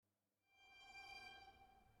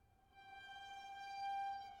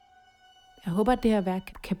Jeg håber, at det her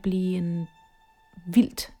værk kan blive en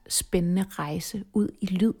vildt spændende rejse ud i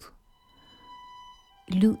lyd.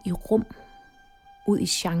 Lyd i rum, ud i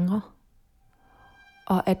genre,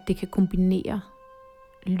 og at det kan kombinere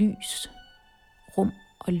lys, rum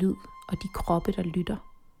og lyd, og de kroppe, der lytter,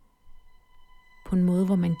 på en måde,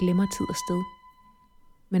 hvor man glemmer tid og sted,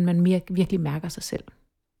 men man virkelig mærker sig selv.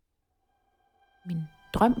 Min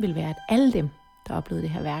drøm vil være, at alle dem, der oplevede det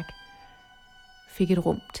her værk, fik et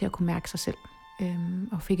rum til at kunne mærke sig selv,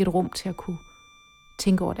 og fik et rum til at kunne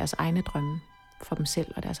tænke over deres egne drømme for dem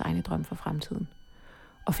selv, og deres egne drømme for fremtiden,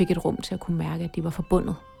 og fik et rum til at kunne mærke, at de var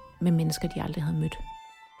forbundet med mennesker, de aldrig havde mødt.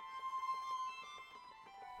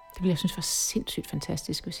 Det ville jeg synes var sindssygt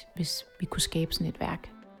fantastisk, hvis vi kunne skabe sådan et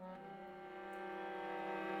værk.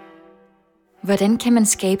 Hvordan kan man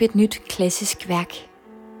skabe et nyt klassisk værk?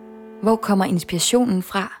 Hvor kommer inspirationen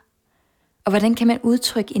fra? Og hvordan kan man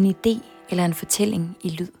udtrykke en idé eller en fortælling i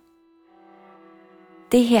lyd?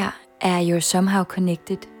 Det her er You're Somehow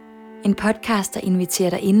Connected, en podcast, der inviterer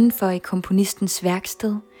dig indenfor i komponistens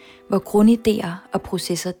værksted, hvor grundidéer og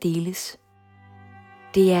processer deles.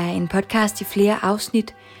 Det er en podcast i flere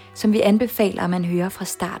afsnit, som vi anbefaler, at man hører fra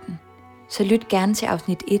starten. Så lyt gerne til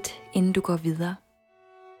afsnit 1, inden du går videre.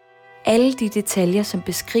 Alle de detaljer, som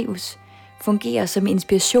beskrives, fungerer som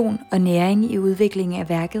inspiration og næring i udviklingen af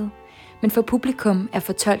værket, men for publikum er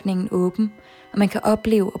fortolkningen åben, og man kan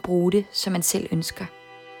opleve og bruge det, som man selv ønsker.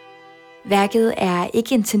 Værket er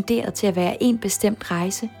ikke intenderet til at være en bestemt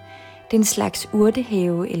rejse. Det er en slags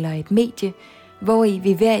urtehave eller et medie, hvori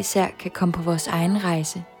vi hver især kan komme på vores egen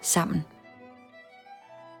rejse sammen.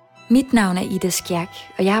 Mit navn er Ida Skjærk,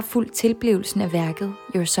 og jeg har fulgt tilblivelsen af værket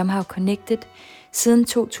You're Somehow Connected siden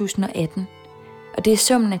 2018. Og det er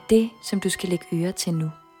summen af det, som du skal lægge øre til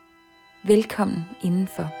nu. Velkommen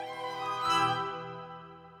indenfor.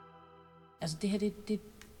 Altså det her, det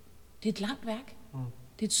er et langt værk.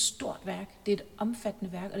 Det er et stort værk. Det er et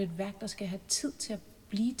omfattende værk, og det er et værk, der skal have tid til at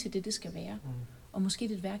blive til det skal være. Og måske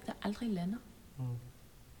det er et værk, der aldrig lander.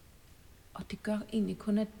 Og det gør egentlig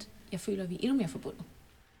kun, at jeg føler, at vi er endnu mere forbundet.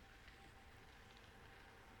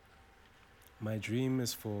 My dream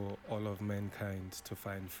is for all of mankind to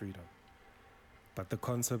find freedom. But the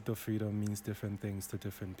concept of freedom means different things to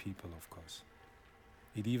different people, of course.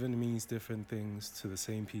 It even means different things to the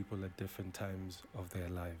same people at different times of their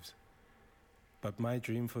lives. But my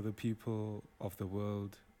dream for the people of the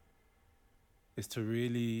world is to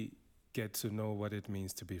really get to know what it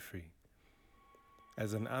means to be free.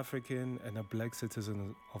 As an African and a black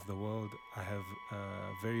citizen of the world, I have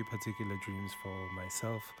very particular dreams for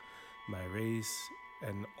myself, my race,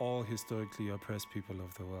 and all historically oppressed people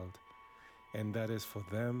of the world. And that is for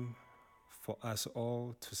them, for us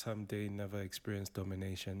all, to someday never experience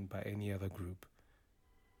domination by any other group.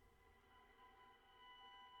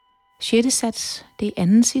 6. sats, det er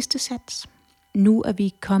anden sidste sats. Nu er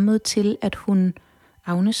vi kommet til, at hun,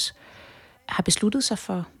 Agnes, har besluttet sig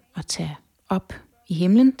for at tage op i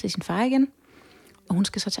himlen til sin far igen. Og hun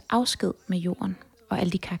skal så tage afsked med jorden og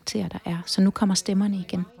alle de karakterer, der er. Så nu kommer stemmerne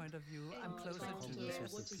igen.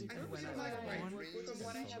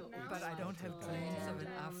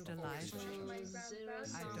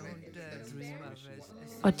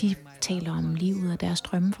 Og de taler om livet og deres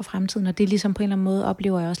drømme for fremtiden, og det er ligesom på en eller anden måde,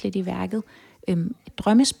 oplever jeg også lidt i værket, et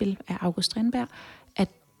drømmespil af August Strindberg, at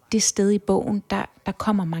det sted i bogen, der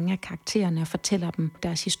kommer mange af karaktererne og fortæller dem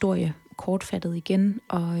deres historie kortfattet igen,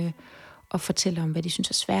 og fortæller om, hvad de synes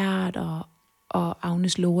er svært, og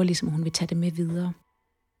Agnes lover ligesom, at hun vil tage det med videre.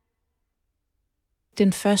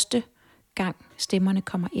 Den første gang stemmerne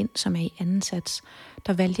kommer ind, som er i anden sats,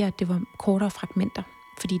 der valgte jeg, at det var kortere fragmenter,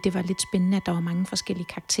 fordi det var lidt spændende, at der var mange forskellige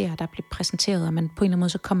karakterer, der blev præsenteret, og man på en eller anden måde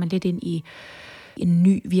så kom man lidt ind i en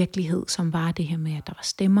ny virkelighed, som var det her med, at der var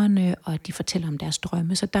stemmerne, og at de fortæller om deres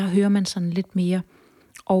drømme, så der hører man sådan lidt mere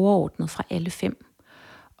overordnet fra alle 5.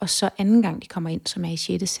 Og så anden gang de kommer ind, som er i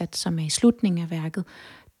 6. sats, som er i slutningen af værket,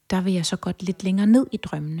 der vil jeg så godt lidt længere ned i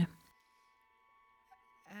drømmene.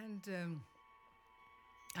 And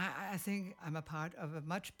I think I'm a part of a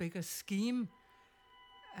much bigger scheme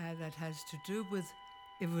that has to do with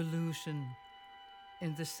evolution,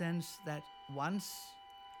 in the sense that once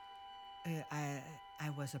I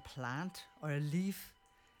was a plant or a leaf,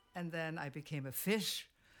 and then I became a fish,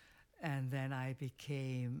 and then I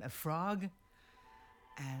became a frog,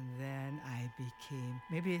 and then I became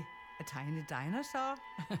maybe a tiny dinosaur.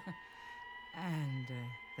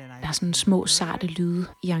 Der er sådan små sarte lyde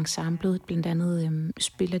i ensemblet. Blandt andet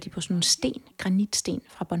spiller de på sådan en sten, granitsten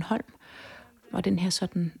fra Bornholm. Og den her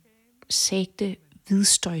sådan sagte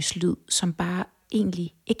hvidstøjslyd, som bare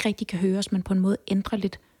egentlig ikke rigtig kan høres, men på en måde ændrer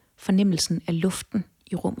lidt fornemmelsen af luften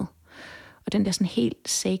i rummet. Og den der sådan helt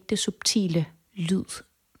sagte, subtile lyd,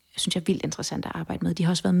 synes jeg er vildt interessant at arbejde med. De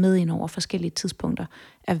har også været med ind over forskellige tidspunkter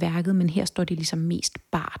af værket, men her står de ligesom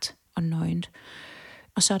mest bart og nøgent.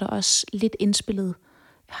 Og så er der også lidt indspillet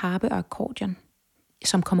harpe og akkordeon,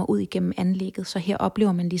 som kommer ud igennem anlægget. Så her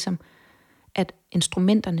oplever man ligesom, at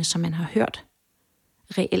instrumenterne, som man har hørt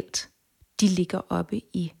reelt, de ligger oppe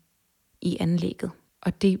i anlægget.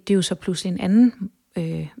 Og det er jo så pludselig en anden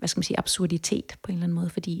absurditet på en eller anden måde,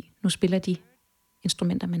 fordi nu spiller de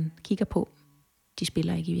instrumenter, man kigger på, de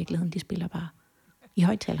spiller ikke i virkeligheden, de spiller bare i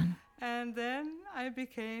højttalerne. And then I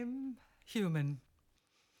became human.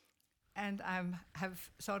 And I have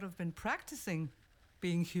sort of been practicing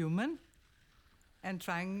being human and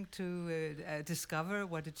trying to discover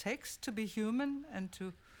what it takes to be human and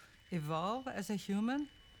to evolve as a human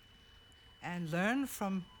and learn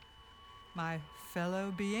from my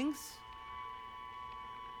fellow beings.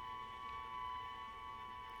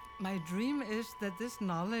 My dream is that this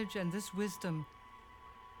knowledge and this wisdom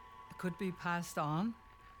could be passed on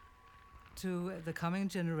to the coming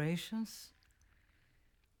generations,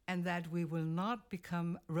 and that we will not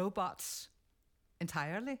become robots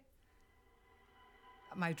entirely.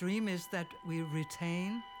 My dream is that we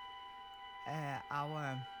retain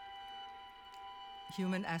our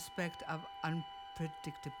human aspect of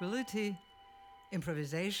unpredictability,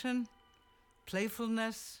 improvisation,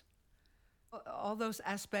 playfulness, all those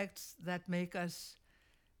aspects that make us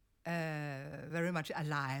very much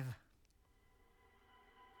alive.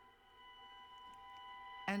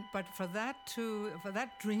 But for that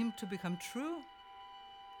dream to become true,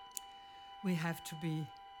 we have to be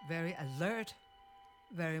very alert,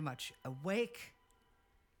 very much awake,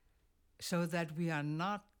 so that we are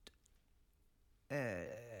not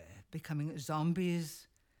becoming zombies,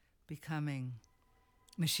 becoming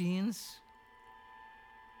machines,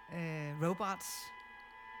 robots.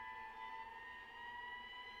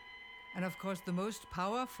 And of course, the most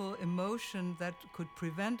powerful emotion that could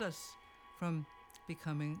prevent us from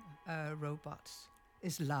becoming robots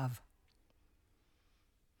is love.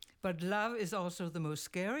 But love is also the most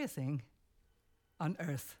scary thing on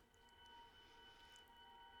earth.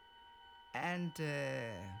 And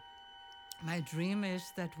my dream is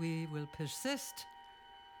that we will persist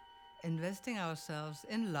investing ourselves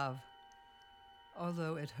in love,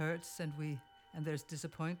 although it hurts and there's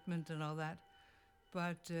disappointment and all that.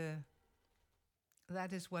 But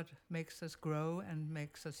that is what makes us grow and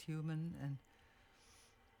makes us human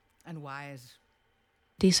and wise.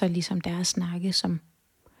 Det er så ligesom deres snakke, som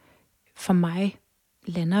for mig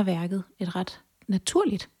lander værket et ret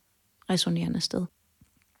naturligt resonerende sted.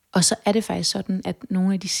 Og så er det faktisk sådan, at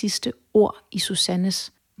nogle af de sidste ord i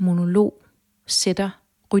Susannes monolog sætter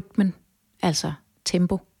rytmen, altså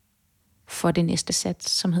tempo, for det næste sats,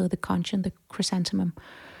 som hedder The Conch and the Chrysanthemum,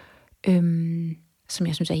 som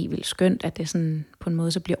jeg synes er helt vildt skønt, at det sådan på en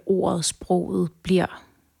måde, så bliver ordet, sproget, bliver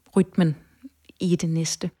rytmen i det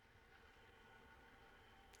næste.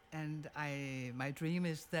 And my dream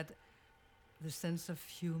is that the sense of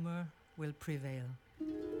humor will prevail,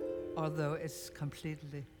 although it's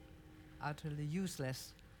completely, utterly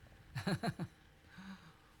useless.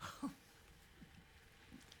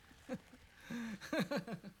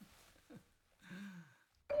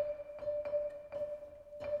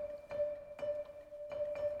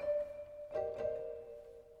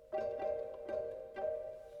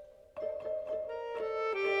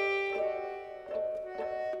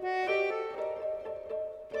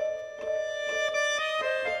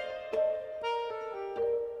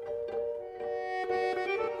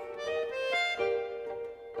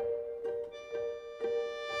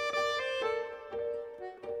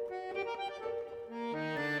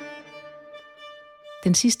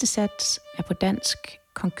 Den sidste sats er på dansk,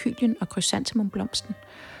 Konkylien og krysantemumblomsten,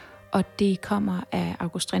 og det kommer af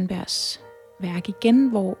August Strindbergs værk igen,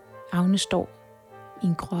 hvor Agnes står i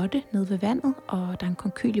en grotte nede ved vandet, og der er en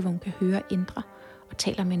konkylie, hvor hun kan høre indre, og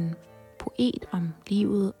taler med en poet om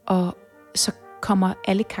livet, og så kommer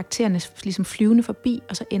alle karaktererne ligesom flyvende forbi,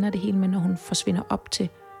 og så ender det hele med, når hun forsvinder op til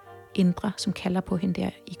indre, som kalder på hende der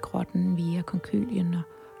i grotten via konkylien og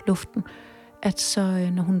luften, at så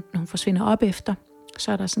når hun forsvinder op efter,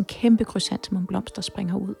 så er der sådan en kæmpe krysantemumblomst, der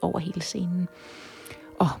springer ud over hele scenen.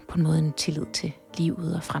 Og på en måde en tillid til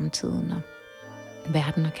livet og fremtiden og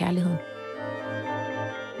verden og kærligheden.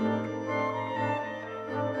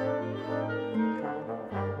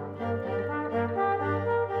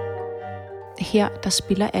 Her der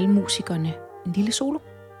spiller alle musikerne en lille solo.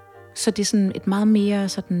 Så det er sådan et meget mere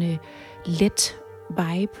sådan let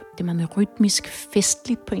vibe. Det er meget mere rytmisk,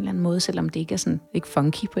 festligt på en eller anden måde, selvom det ikke er sådan ikke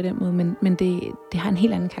funky på den måde, men det har en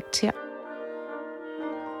helt anden karakter.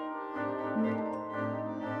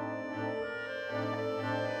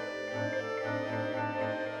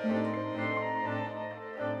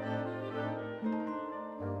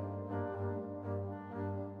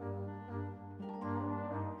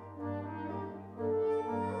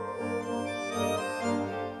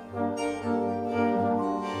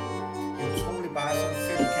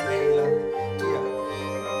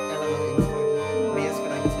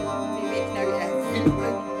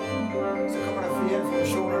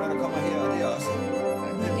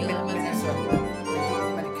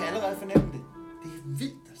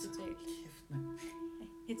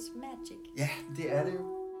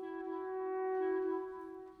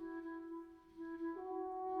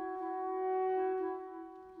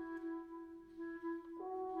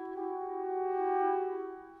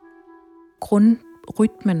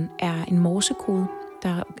 grundrytmen er en morsekode.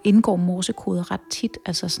 Der indgår morsekoder ret tit,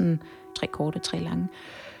 altså sådan 3 korte, 3 lange.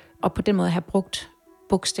 Og på den måde har jeg brugt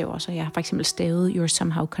bogstaver, så jeg har for eksempel stavet You're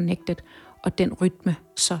Somehow Connected, og den rytme,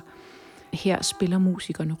 så her spiller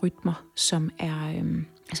musikerne rytmer, som er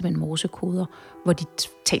en morsekoder, hvor de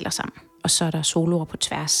taler sammen. Og så er der soloer på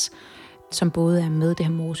tværs, som både er med det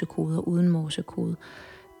her morsekode og uden morsekode.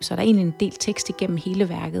 Så der er egentlig en del tekst igennem hele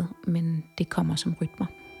værket, men det kommer som rytmer.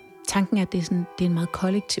 Tanken er, at det er et meget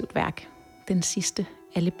kollektivt værk. Den sidste,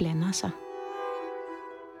 alle blander sig.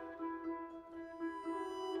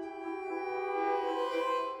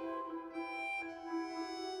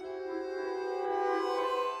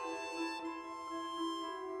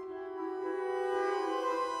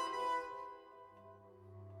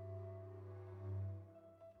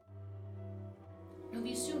 Nu er vi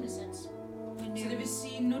i 7. sats. Så det vil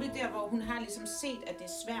sige, nu er det der, hvor hun har ligesom set, at det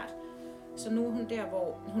er svært. Så nu er hun der, hvor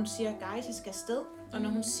hun siger, guys, I skal afsted. Og når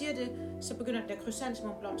hun siger det, så begynder det der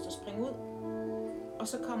krysantemumblomster at springe ud. Og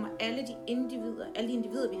så kommer alle de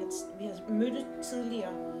individer, vi har mødt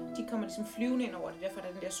tidligere, de kommer ligesom flyvende ind over det. Derfor er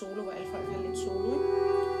der den der solo, hvor alle folk har lidt solo. Ikke?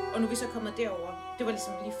 Og nu er vi så kommet derover. Det var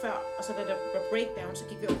ligesom lige før. Og så da der var breakdown, så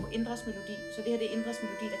gik vi over på Indres melodi. Så det her det er Indres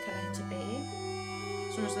melodi, der kalder hende tilbage.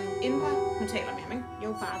 Så hun er sådan, Indre, hun taler med ham, ikke? Yo,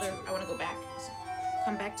 father, I wanna go back. Så,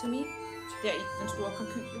 come back to me. Der i den store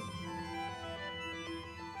konkylie.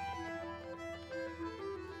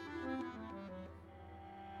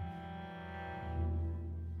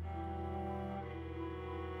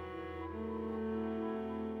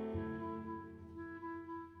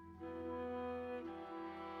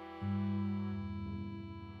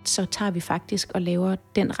 Så tager vi faktisk og laver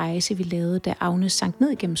den rejse, vi lavede, da Agnes sank ned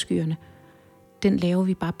igennem skyerne. Den laver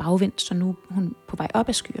vi bare bagvendt, så nu er hun på vej op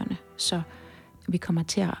af skyerne. Så vi kommer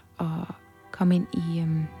til at komme ind i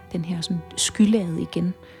den her sådan skylade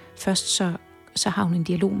igen. Først så har hun en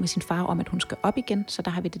dialog med sin far om, at hun skal op igen. Så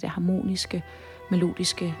der har vi det der harmoniske,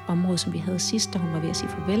 melodiske område, som vi havde sidst, da hun var ved at sige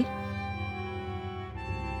farvel.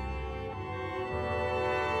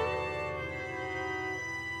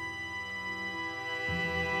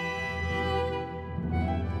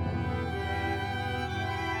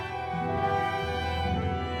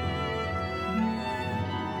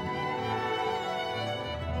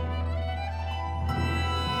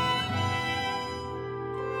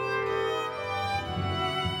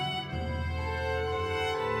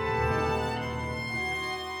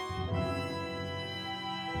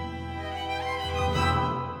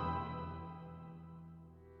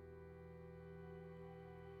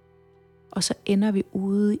 Og så ender vi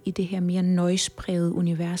ude i det her mere noise-prægede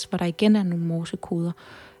univers, hvor der igen er nogle morsekoder.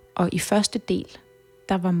 Og i første del,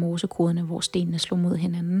 der var morsekoderne, hvor stenene slog mod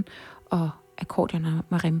hinanden, og akkordeon og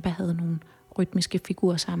marimba havde nogle rytmiske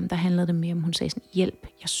figurer sammen. Der handlede det mere om, hun sagde sådan, hjælp,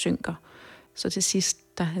 jeg synker. Så til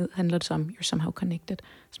sidst, der handler det så om, you're somehow connected,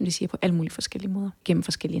 som de siger på alle mulige forskellige måder, gennem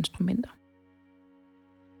forskellige instrumenter.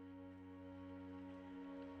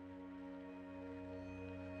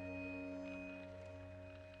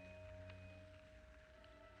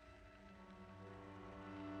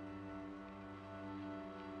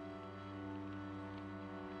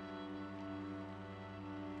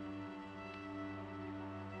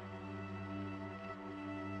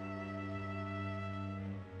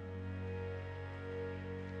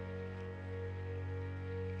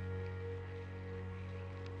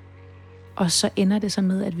 Og så ender det så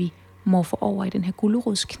med, at vi morfer over i den her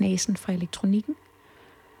gulerodsknasen fra elektronikken.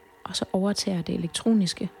 Og så overtager det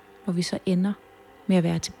elektroniske, hvor vi så ender med at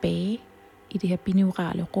være tilbage i det her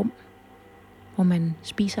binaurale rum, hvor man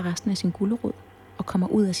spiser resten af sin gulerod og kommer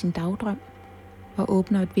ud af sin dagdrøm og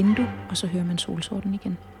åbner et vindue, og så hører man solsorten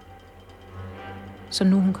igen. Så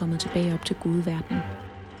nu er hun kommet tilbage op til gudeverdenen.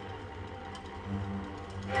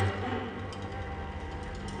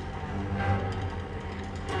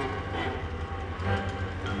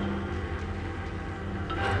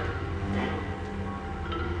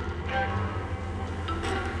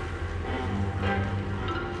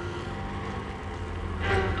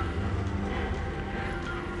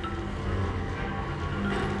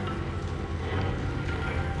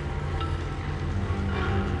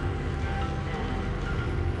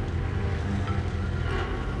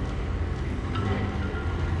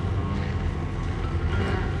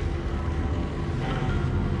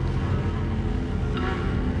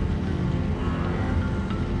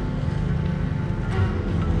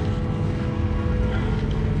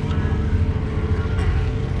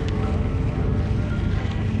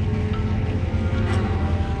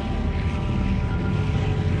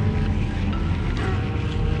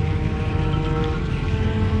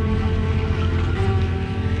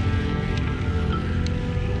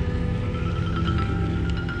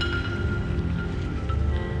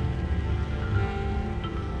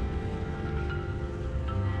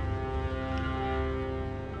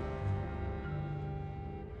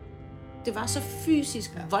 Det var så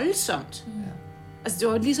fysisk voldsomt. Altså det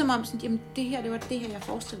var ligesom om, sådan, jamen det her, det var det her, jeg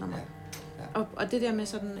forestiller mig. Og det der med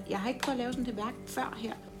sådan, jeg har ikke prøvet at lave sådan et værk før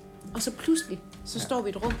her. Og så pludselig, så står vi i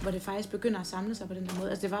et rum, hvor det faktisk begynder at samle sig på den der måde.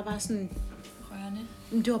 Altså det var bare sådan...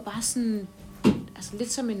 Rørende. Det var bare sådan... Altså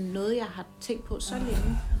lidt som noget, jeg har tænkt på så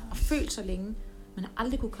længe, og følt så længe, men har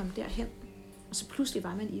aldrig kunne komme derhen. Og så pludselig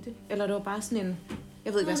var man i det. Eller det var bare sådan en...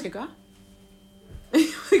 Jeg ved ikke, hvad jeg skal gøre. Jeg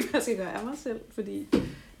ved ikke, hvad jeg skal gøre af mig selv, fordi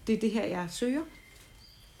det er det her, jeg søger.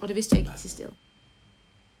 Og det vidste jeg ikke eksisterede.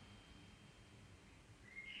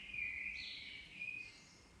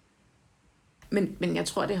 Men jeg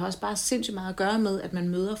tror, det har også bare sindssygt meget at gøre med, at man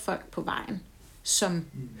møder folk på vejen, som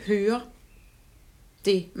hører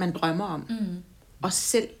det, man drømmer om, og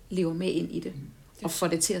selv lever med ind i det, og får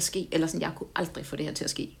det til at ske. Eller sådan, jeg kunne aldrig få det her til at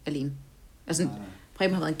ske alene. Altså,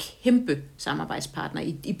 Preben har været en kæmpe samarbejdspartner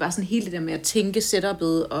i bare sådan hele det der med at tænke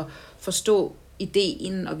setupet og forstå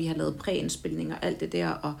ideen, og vi har lavet præindspilninger og alt det der,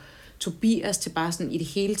 og Tobias til bare sådan i det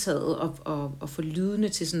hele taget og få lydene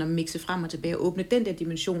til sådan at mixe frem og tilbage og åbne den der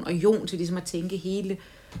dimension, og Jon til ligesom at tænke hele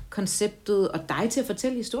konceptet, og dig til at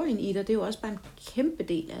fortælle historien i det er jo også bare en kæmpe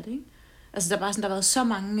del af det, ikke? Altså der er bare sådan, der har været så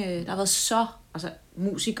mange, der har været så, altså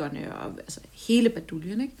musikerne og altså hele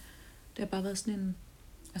baduljen, ikke? Det har bare været sådan en...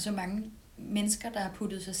 Og så mange mennesker, der har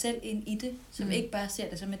puttet sig selv ind i det, som ikke bare ser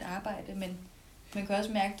det som et arbejde, men man kan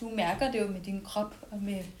også mærke, du mærker det jo med din krop og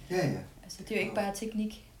med... Ja. Altså det er jo ikke bare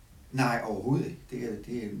teknik. Nej, overhovedet ikke.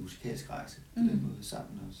 Det er en musikalsk rejse på den måde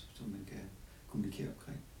sammen også, som man kan kommunikere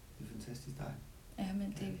omkring. Det er fantastisk dejligt. Ja,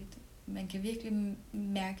 men man kan virkelig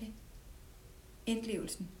mærke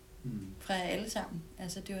indlevelsen fra alle sammen.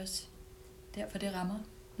 Altså det er også derfor, det rammer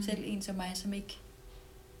selv en som mig, som ikke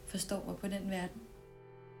forstår mig på den verden.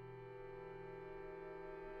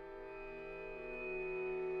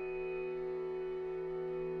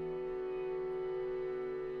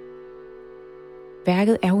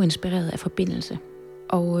 Værket er jo inspireret af forbindelse,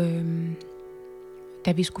 og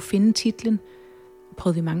da vi skulle finde titlen,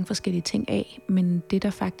 prøvede vi mange forskellige ting af, men det der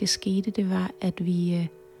faktisk skete, det var, at vi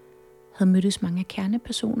havde mødtes mange af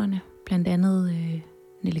kernepersonerne, blandt andet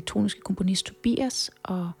den elektroniske komponist Tobias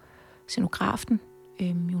og scenografen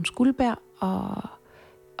Jon Skulberg,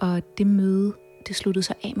 og det møde, det sluttede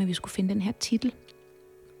sig af med, at vi skulle finde den her titel.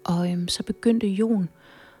 Og så begyndte Jon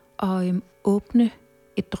at åbne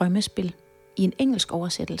et drømmespil i en engelsk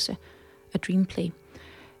oversættelse af Dreamplay.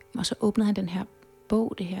 Og så åbnede han den her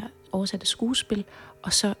bog, det her oversatte skuespil,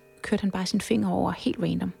 og så kørte han bare sin finger over helt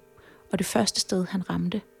random. Og det første sted, han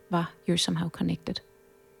ramte, var You're Somehow Connected.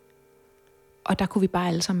 Og der kunne vi bare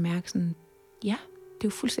alle sammen mærke sådan, ja, det er jo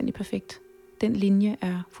fuldstændig perfekt. Den linje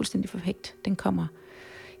er fuldstændig perfekt. Den kommer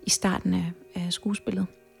i starten af skuespillet.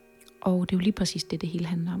 Og det er jo lige præcis det hele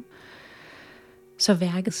handler om. Så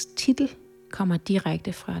værkets titel kommer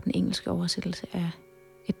direkte fra den engelske oversættelse af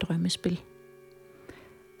et drømmespil.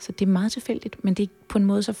 Så det er meget tilfældigt, men det er på en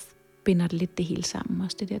måde så binder det lidt det hele sammen.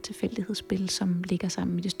 Også det der tilfældighedsspil, som ligger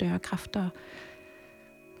sammen med de større kræfter.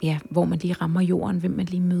 Ja, hvor man lige rammer jorden, hvem man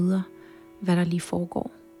lige møder, hvad der lige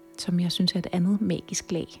foregår. Som jeg synes er et andet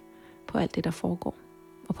magisk lag på alt det, der foregår.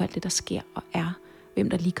 Og på alt det, der sker og er. Hvem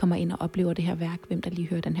der lige kommer ind og oplever det her værk. Hvem der lige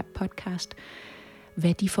hører den her podcast.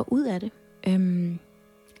 Hvad de får ud af det.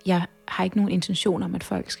 Jeg har ikke nogen intention om, at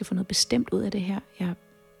folk skal få noget bestemt ud af det her. Jeg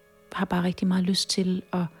har bare rigtig meget lyst til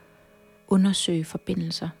at undersøge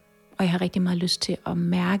forbindelser. Og jeg har rigtig meget lyst til at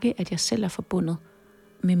mærke, at jeg selv er forbundet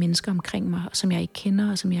med mennesker omkring mig, som jeg ikke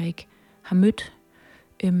kender, og som jeg ikke har mødt,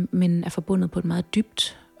 men er forbundet på et meget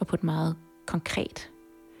dybt og på et meget konkret,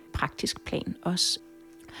 praktisk plan også.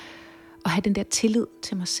 Og have den der tillid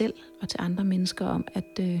til mig selv og til andre mennesker om,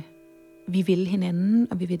 at vi vil hinanden,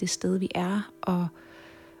 og vi vil det sted, vi er, og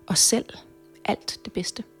os selv alt det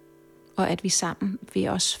bedste. Og at vi sammen ved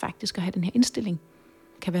os faktisk at have den her indstilling,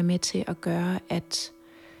 kan være med til at gøre, at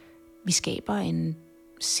vi skaber en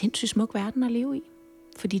sindssygt smuk verden at leve i.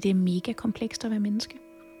 Fordi det er mega komplekst at være menneske.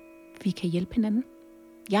 Vi kan hjælpe hinanden.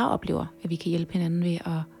 Jeg oplever, at vi kan hjælpe hinanden ved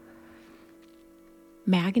at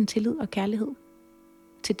mærke en tillid og kærlighed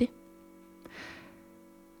til det.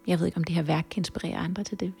 Jeg ved ikke, om det her værk kan inspirere andre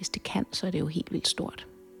til det. Hvis det kan, så er det jo helt vildt stort.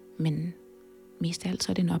 Men mest af alt,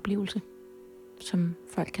 så er det en oplevelse, som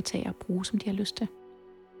folk kan tage og bruge, som de har lyst til.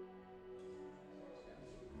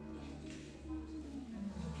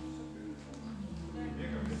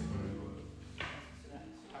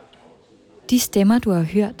 De stemmer, du har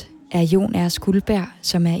hørt, er Jon R. Skulberg,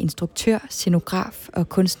 som er instruktør, scenograf og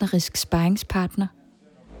kunstnerisk sparringspartner.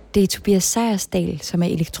 Det er Tobias Sejersdahl, som er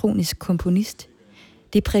elektronisk komponist.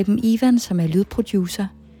 Det er Preben Iwan, som er lydproducer.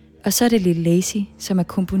 Og så er det Lil Lacy, som er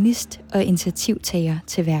komponist og initiativtager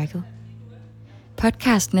til værket.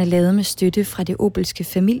 Podcasten er lavet med støtte fra det Obelske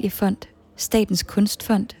Familiefond, Statens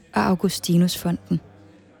Kunstfond og Augustinusfonden.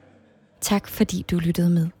 Tak fordi du lyttede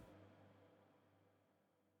med.